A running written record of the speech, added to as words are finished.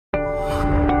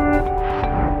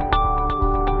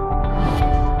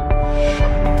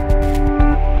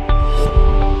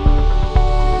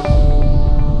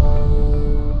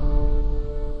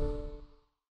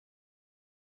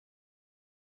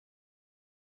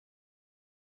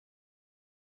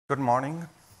Good morning.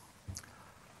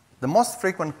 The most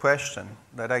frequent question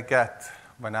that I get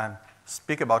when I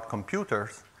speak about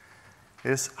computers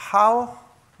is how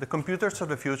the computers of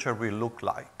the future will look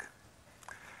like.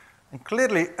 And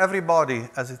clearly, everybody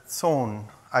has its own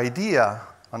idea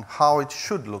on how it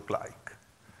should look like.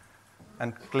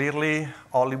 And clearly,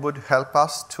 Hollywood helps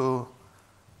us to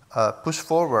push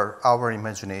forward our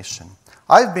imagination.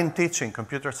 I've been teaching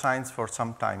computer science for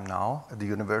some time now at the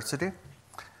university.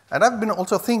 And I've been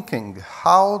also thinking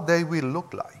how they will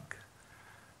look like.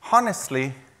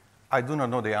 Honestly, I do not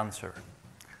know the answer.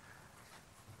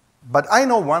 But I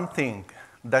know one thing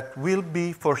that will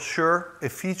be for sure a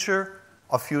feature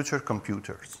of future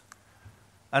computers.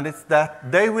 And it's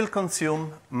that they will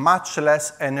consume much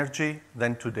less energy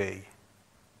than today.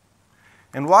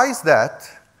 And why is that?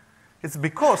 It's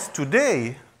because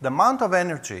today, the amount of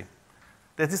energy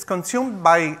that is consumed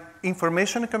by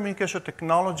information and communication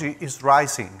technology is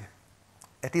rising.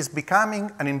 It is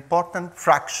becoming an important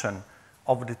fraction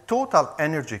of the total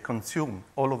energy consumed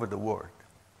all over the world.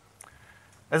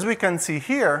 As we can see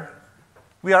here,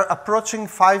 we are approaching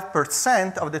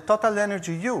 5% of the total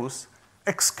energy use,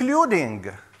 excluding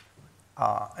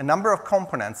a number of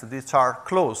components which are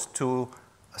close to,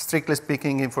 strictly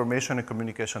speaking, information and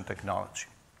communication technology.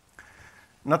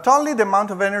 Not only the amount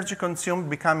of energy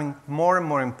consumed becoming more and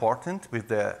more important with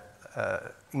the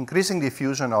increasing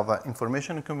diffusion of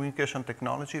information and communication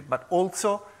technology, but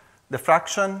also the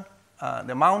fraction,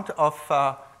 the amount of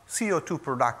CO2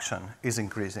 production is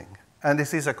increasing. And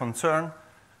this is a concern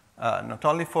not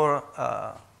only for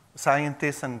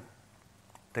scientists and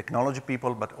technology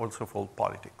people, but also for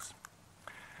politics.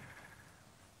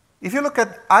 If you look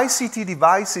at ICT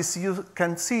devices, you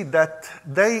can see that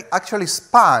they actually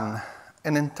span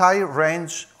an entire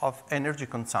range of energy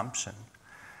consumption.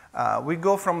 We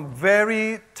go from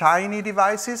very tiny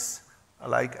devices,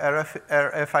 like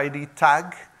RFID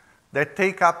tag, that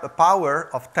take up a power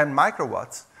of 10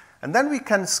 microwatts, and then we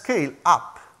can scale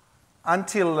up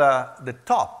until the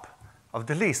top of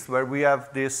the list, where we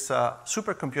have this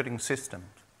supercomputing system.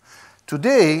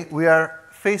 Today, we are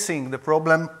facing the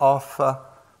problem of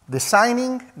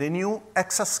designing the new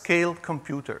exascale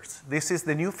computers. This is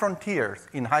the new frontier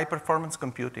in high-performance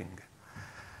computing.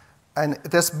 And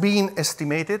it has been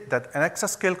estimated that an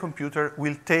exascale computer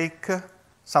will take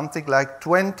something like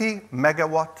 20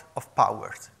 megawatt of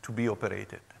power to be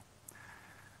operated.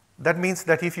 That means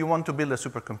that if you want to build a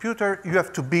supercomputer, you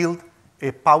have to build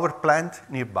a power plant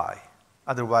nearby.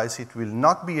 Otherwise, it will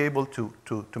not be able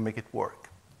to make it work.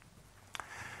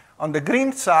 On the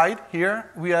green side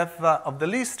here, we have, of the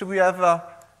list, we have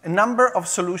a number of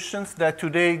solutions that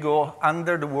today go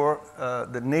under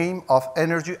the name of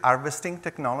energy harvesting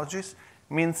technologies,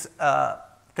 means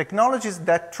technologies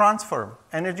that transform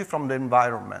energy from the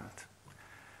environment.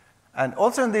 And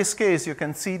also in this case, you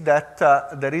can see that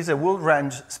there is a whole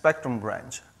range, spectrum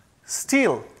range.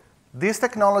 Still, these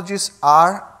technologies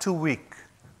are too weak.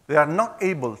 They are not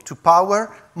able to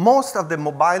power most of the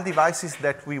mobile devices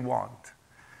that we want.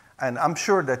 And I'm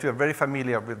sure that you're very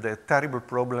familiar with the terrible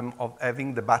problem of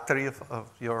having the battery of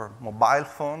your mobile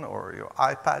phone or your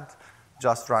iPad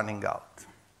just running out.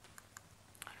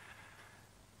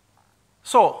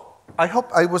 So I hope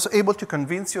I was able to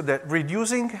convince you that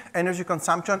reducing energy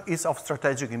consumption is of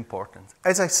strategic importance.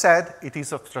 As I said, it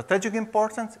is of strategic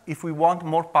importance if we want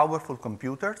more powerful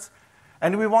computers,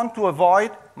 and we want to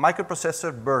avoid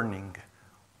microprocessor burning.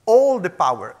 All the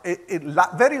power, a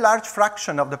very large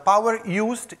fraction of the power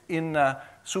used in a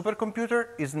supercomputer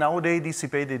is nowadays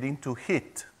dissipated into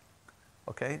heat,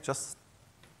 okay? Just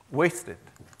wasted.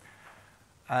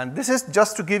 And this is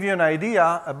just to give you an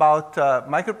idea about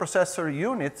microprocessor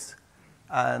units.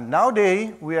 And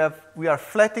nowadays, we are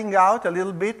flattening out a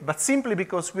little bit, but simply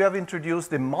because we have introduced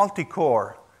the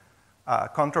multi-core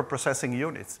control processing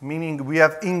units, meaning we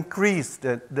have increased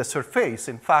the surface.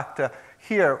 In fact,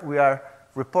 here we are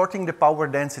reporting the power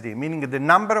density, meaning the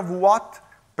number of watt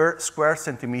per square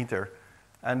centimeter.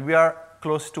 And we are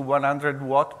close to 100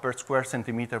 watt per square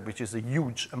centimeter, which is a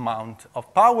huge amount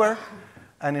of power.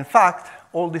 And in fact,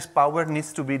 all this power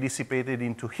needs to be dissipated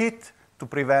into heat to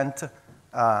prevent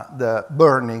the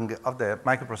burning of the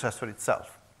microprocessor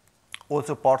itself.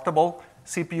 Also portable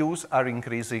CPUs are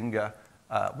increasing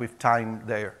with time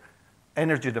their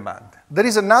energy demand. There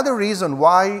is another reason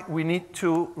why we need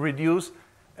to reduce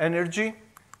energy,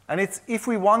 and it's if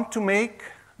we want to make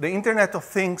the Internet of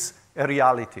Things a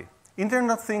reality.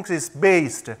 Internet of Things is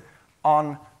based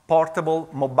on portable,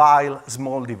 mobile,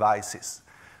 small devices.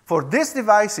 For these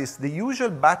devices, the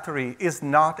usual battery is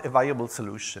not a viable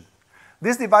solution.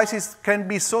 These devices can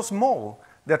be so small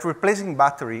that replacing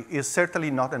battery is certainly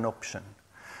not an option.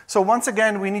 So once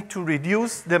again, we need to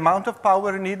reduce the amount of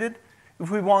power needed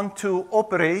if we want to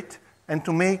operate and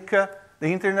to make the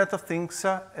Internet of Things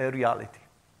a reality.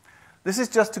 This is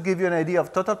just to give you an idea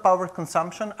of total power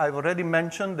consumption. I've already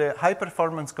mentioned the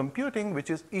high-performance computing, which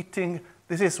is eating,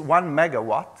 this is 1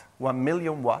 megawatt, 1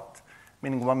 million watt,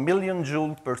 meaning 1 million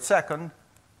joule per second.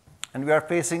 And we are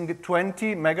facing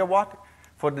 20 megawatt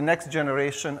for the next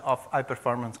generation of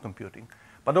high-performance computing.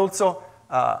 But also,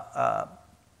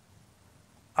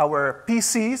 our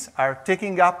PCs are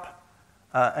taking up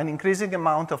an increasing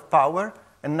amount of power,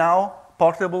 and now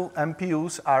portable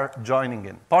MPUs are joining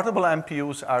in. Portable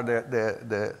MPUs are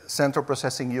the central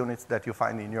processing units that you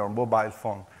find in your mobile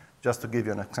phone, just to give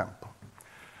you an example.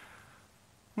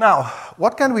 Now,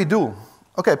 what can we do?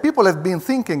 Okay, people have been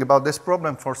thinking about this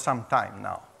problem for some time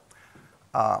now.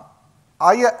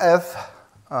 I have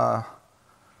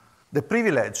the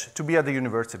privilege to be at the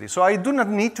university, so I do not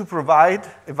need to provide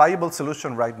a viable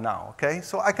solution right now, okay?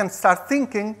 So I can start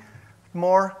thinking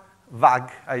more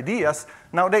vague ideas.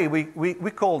 Nowadays,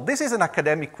 we call, this is an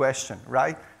academic question,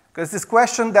 right? Because this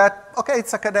question that, okay,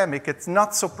 it's academic, it's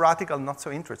not so practical, not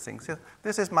so interesting. So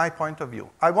this is my point of view.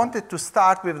 I wanted to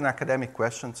start with an academic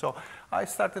question, so I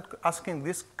started asking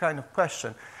this kind of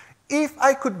question. If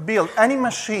I could build any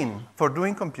machine for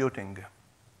doing computing,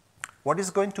 what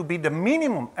is going to be the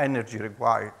minimum energy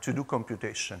required to do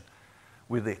computation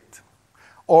with it?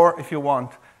 Or if you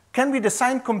want, can we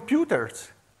design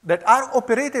computers that are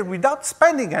operated without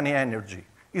spending any energy?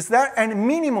 Is there any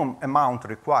minimum amount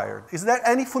required? Is there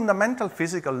any fundamental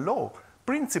physical law,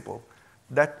 principle,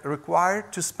 that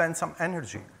required to spend some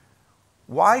energy?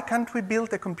 Why can't we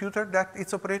build a computer that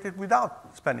is operated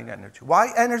without spending energy? Why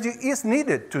energy is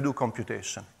needed to do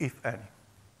computation, if any?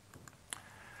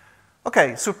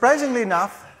 Okay, surprisingly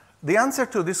enough, the answer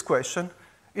to this question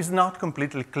is not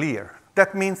completely clear.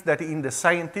 That means that in the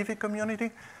scientific community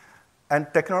and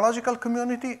technological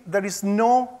community, there is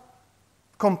no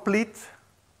complete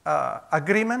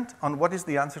agreement on what is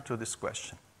the answer to this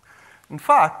question. In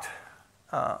fact,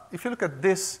 if you look at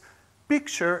this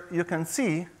picture, you can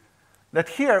see that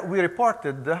here we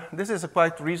reported, this is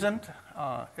quite recent,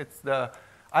 it's the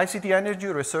ICT Energy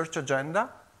Research Agenda,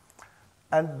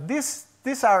 and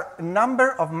these are a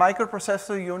number of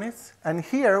microprocessor units, and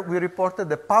here we reported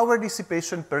the power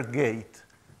dissipation per gate,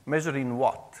 measured in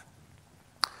watt.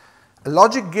 A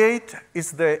logic gate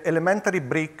is the elementary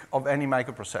brick of any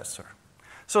microprocessor.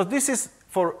 So this is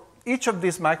for each of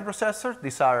these microprocessors.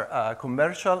 These are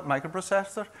commercial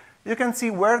microprocessors. You can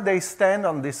see where they stand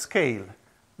on this scale.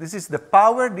 This is the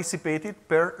power dissipated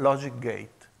per logic gate.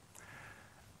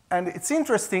 And it's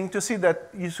interesting to see that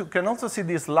you can also see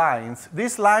these lines.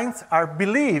 These lines are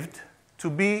believed to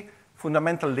be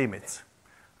fundamental limits.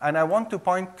 And I want to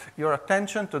point your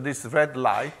attention to this red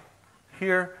light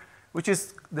here, which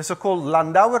is the so-called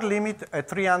Landauer limit at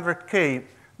 300 K.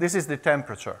 This is the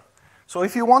temperature. So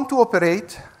if you want to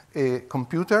operate a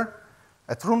computer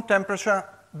at room temperature,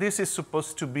 this is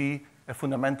supposed to be a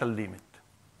fundamental limit.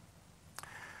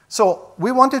 So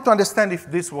we wanted to understand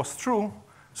if this was true.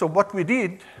 So what we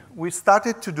did, we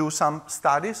started to do some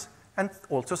studies and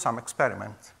also some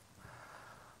experiments.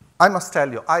 I must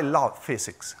tell you, I love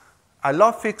physics. I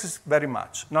love physics very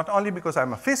much, not only because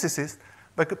I'm a physicist,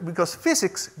 but because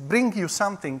physics brings you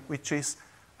something which is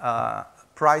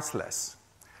priceless.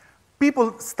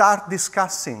 People start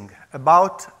discussing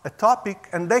about a topic,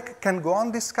 and they can go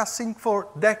on discussing for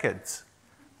decades.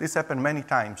 This happened many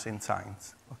times in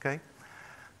science, okay?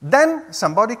 Then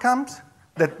somebody comes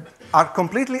that are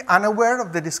completely unaware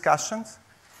of the discussions.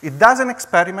 It does an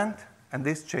experiment, and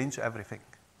this changes everything.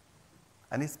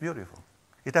 And it's beautiful.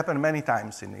 It happened many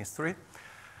times in history.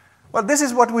 Well, this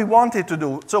is what we wanted to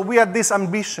do. So we had this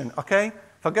ambition, okay?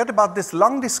 Forget about this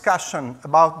long discussion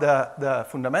about the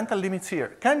fundamental limits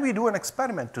here. Can we do an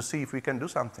experiment to see if we can do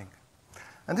something?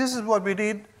 And this is what we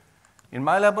did in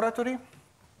my laboratory.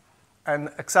 And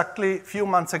exactly a few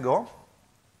months ago,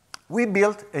 we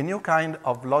built a new kind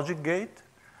of logic gate,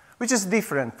 which is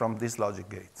different from these logic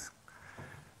gates.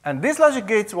 And this logic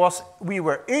gate we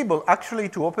were able actually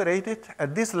to operate it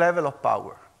at this level of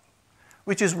power,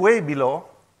 which is way below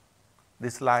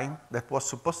this line that was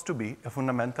supposed to be a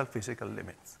fundamental physical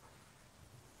limit.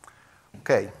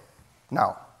 Okay,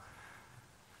 now,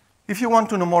 if you want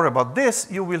to know more about this,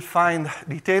 you will find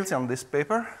details on this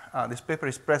paper. This paper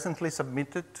is presently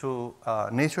submitted to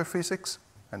Nature Physics,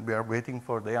 and we are waiting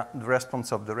for the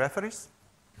response of the referees.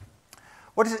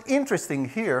 What is interesting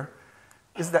here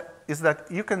is that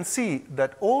you can see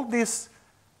that all these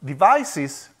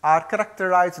devices are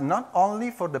characterized not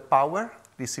only for the power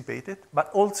dissipated, but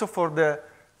also for the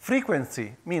frequency.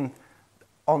 I mean,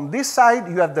 on this side,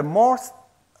 you have the most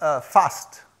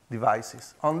fast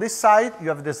devices. On this side, you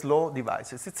have the slow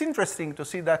devices. It's interesting to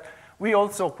see that we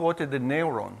also quoted the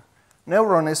neuron.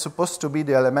 Neuron is supposed to be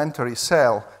the elementary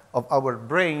cell of our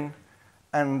brain.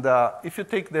 And if you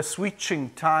take the switching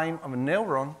time of a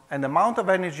neuron and the amount of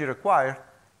energy required,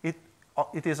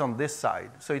 it is on this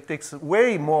side. So it takes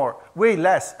way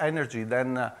less energy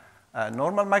than a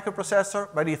normal microprocessor,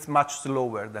 but it's much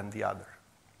slower than the other.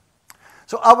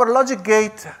 So our logic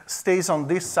gate stays on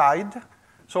this side.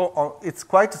 So it's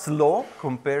quite slow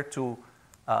compared to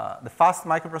the fast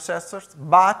microprocessors,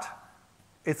 but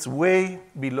it's way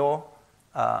below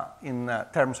in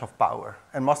terms of power.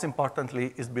 And most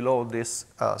importantly, is below this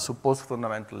supposed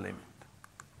fundamental limit.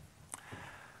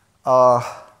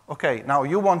 Okay, now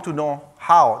you want to know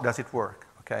how does it work,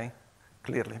 okay?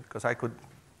 Clearly, because I could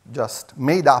just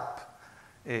made up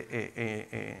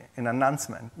an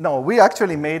announcement. No, we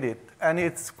actually made it, and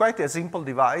it's quite a simple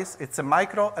device. It's a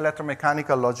micro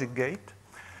electromechanical logic gate,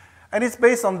 and it's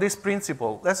based on this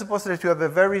principle. Let's suppose that you have a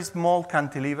very small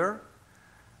cantilever,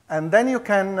 and then you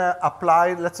can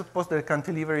apply, let's suppose the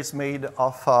cantilever is made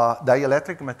of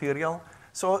dielectric material.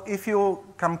 So if you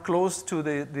come close to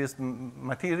this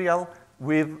material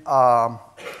with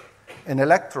an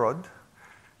electrode,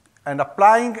 and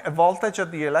applying a voltage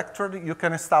at the electrode, you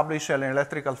can establish an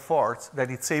electrical force that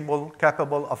it's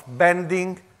capable of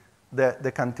bending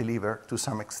the cantilever to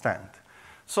some extent.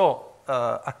 So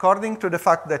according to the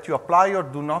fact that you apply or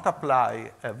do not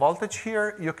apply a voltage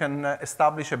here, you can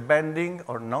establish a bending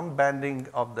or non-bending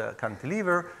of the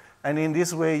cantilever. And in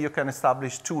this way, you can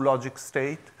establish two logic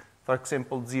states, for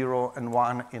example, 0 and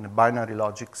 1 in a binary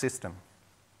logic system.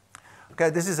 Okay,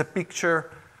 this is a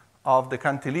picture of the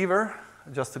cantilever,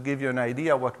 just to give you an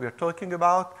idea what we're talking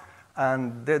about.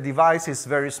 And the device is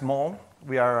very small.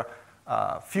 We are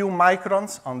a few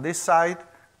microns on this side,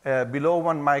 below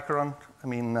 1 micron, I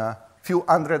mean, few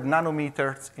hundred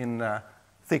nanometers in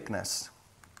thickness.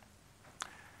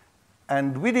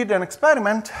 And we did an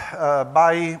experiment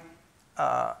by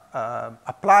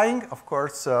applying, of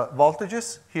course,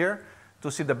 voltages here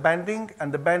to see the bending.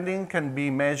 And the bending can be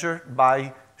measured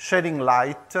by shedding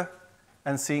light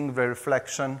and seeing the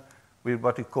reflection with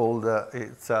what we call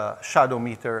it's a shadow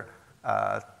meter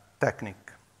technique.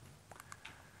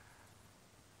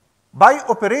 By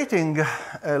operating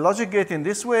a logic gate in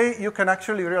this way, you can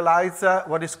actually realize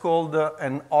what is called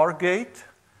an OR gate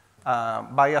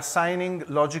by assigning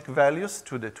logic values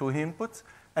to the two inputs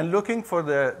and looking for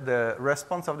the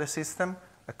response of the system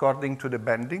according to the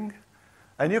bending.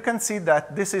 And you can see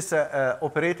that this is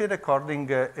operated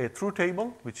according a truth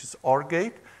table, which is OR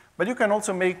gate. But you can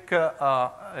also make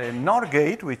a NOR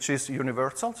gate, which is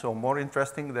universal, so more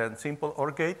interesting than simple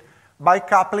OR gate, by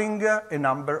coupling a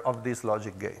number of these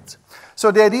logic gates.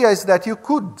 So the idea is that you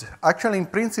could actually, in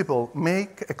principle,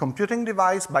 make a computing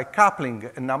device by coupling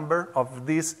a number of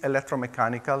these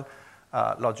electromechanical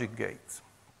logic gates.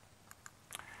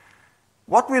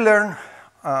 What we learn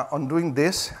on doing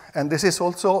this, and this is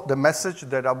also the message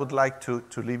that I would like to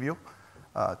leave you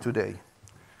today.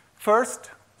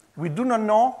 First, we do not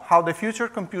know how the future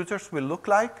computers will look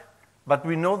like, but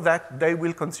we know that they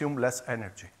will consume less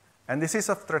energy. And this is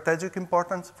of strategic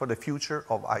importance for the future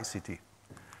of ICT.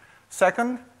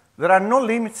 Second, there are no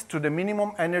limits to the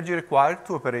minimum energy required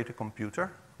to operate a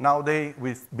computer. Nowadays,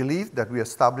 we believe that we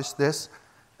established this,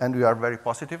 and we are very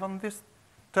positive on this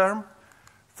term.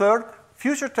 Third,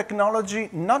 future technology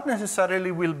not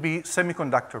necessarily will be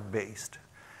semiconductor-based,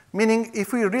 meaning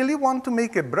if we really want to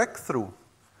make a breakthrough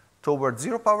towards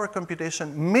zero-power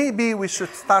computation, maybe we should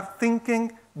start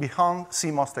thinking beyond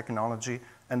CMOS technology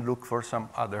and look for some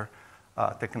other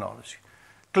technology.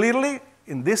 Clearly,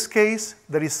 in this case,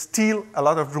 there is still a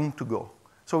lot of room to go.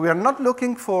 So we are not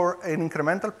looking for an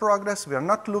incremental progress. We are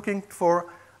not looking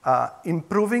for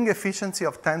improving efficiency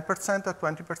of 10% or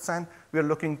 20%. We are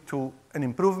looking to an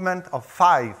improvement of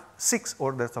 5, 6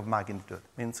 orders of magnitude,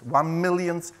 means 1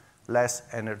 millionth less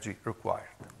energy required.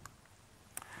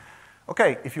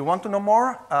 Okay, if you want to know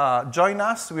more, join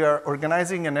us. We are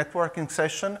organizing a networking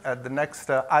session at the next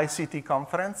ICT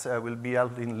conference. Will be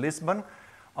held in Lisbon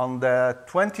on the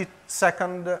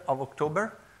 22nd of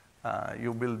October.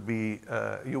 You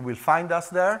will find us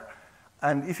there.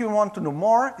 And if you want to know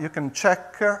more, you can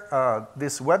check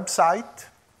this website.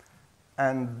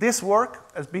 And this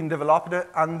work has been developed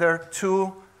under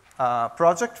two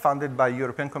projects funded by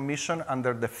European Commission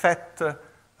under the FET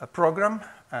program.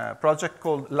 Project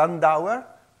called Landauer,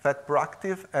 FET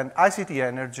Proactive, and ICT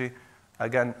Energy,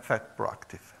 again, FET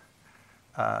Proactive.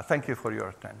 Thank you for your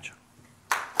attention.